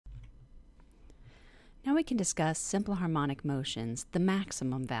Now we can discuss simple harmonic motions, the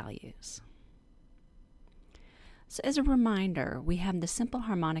maximum values. So as a reminder, we have the simple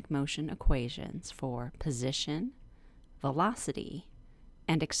harmonic motion equations for position, velocity,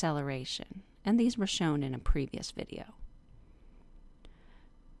 and acceleration, and these were shown in a previous video.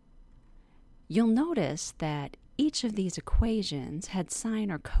 You'll notice that each of these equations had sine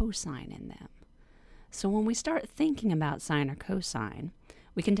or cosine in them. So when we start thinking about sine or cosine,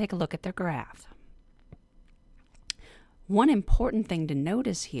 we can take a look at their graph. One important thing to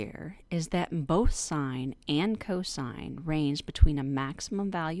notice here is that both sine and cosine range between a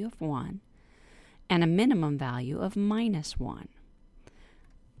maximum value of 1 and a minimum value of -1.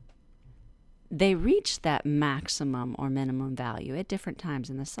 They reach that maximum or minimum value at different times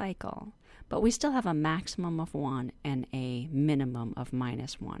in the cycle, but we still have a maximum of 1 and a minimum of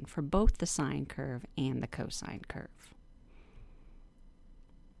 -1 for both the sine curve and the cosine curve.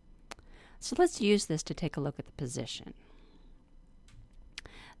 So let's use this to take a look at the position.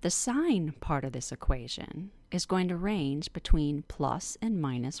 The sine part of this equation is going to range between plus and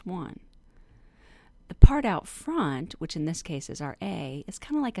 -1. The part out front, which in this case is our a, is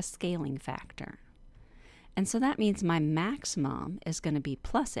kind of like a scaling factor. And so that means my maximum is going to be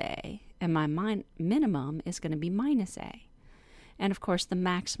plus a, and my minimum is going to be minus a. And of course, the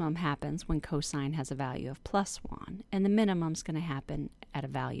maximum happens when cosine has a value of +1, and the minimum is going to happen at a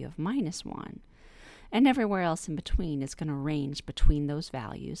value of -1. And everywhere else in between is going to range between those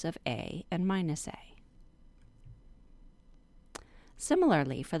values of a and -a.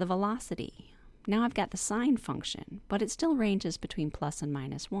 Similarly, for the velocity, now I've got the sine function, but it still ranges between plus and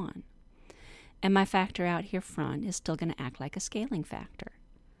 -1. And my factor out here front is still going to act like a scaling factor.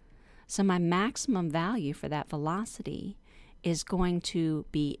 So my maximum value for that velocity is going to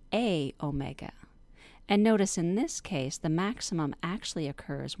be a omega. And notice in this case, the maximum actually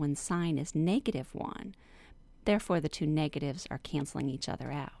occurs when sine is -1. Therefore, the two negatives are canceling each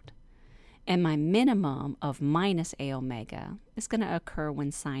other out. And my minimum of minus a omega is going to occur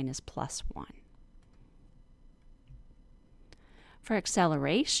when sine is +1. For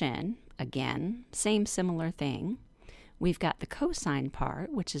acceleration, again, same similar thing. We've got the cosine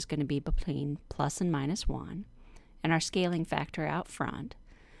part, which is going to be between plus and -1, and our scaling factor out front.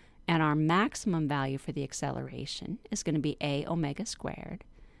 And our maximum value for the acceleration is going to be a omega squared,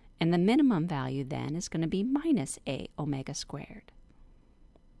 and the minimum value then is going to be minus a omega squared.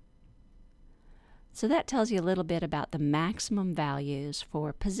 So that tells you a little bit about the maximum values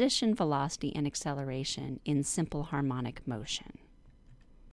for position, velocity, and acceleration in simple harmonic motion.